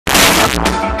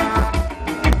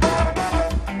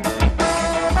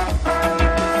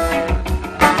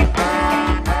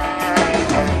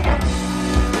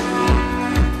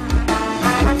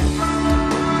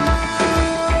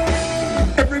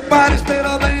Everybody's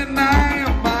better than I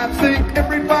am. I think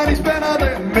everybody's better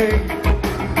than me.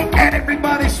 And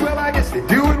everybody swear I guess they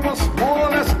do it once more or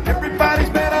less. Everybody's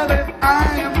better than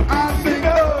I am. I think,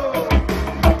 oh,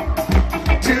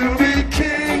 to be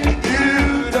king,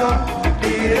 you don't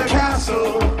need a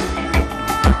castle.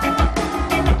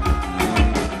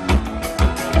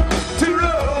 To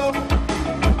row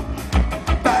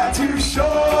by too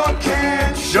shore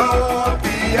can sure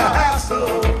be a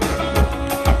hassle.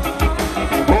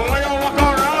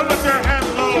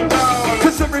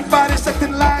 Everybody's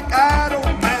acting like I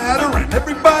don't matter, and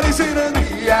everybody's in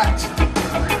the act.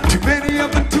 Too many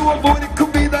of them to avoid it.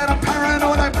 Could be that I'm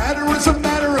paranoid. I matter as a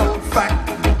matter of fact.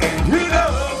 And you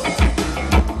know,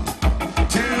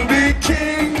 to be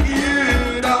king,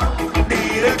 you don't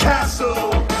need a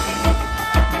castle.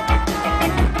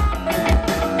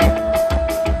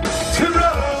 To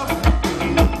row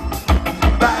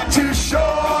back to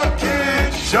shore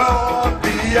can sure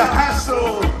be a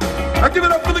hassle. I give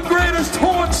it up for the greatest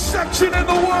horn section in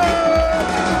the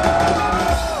world.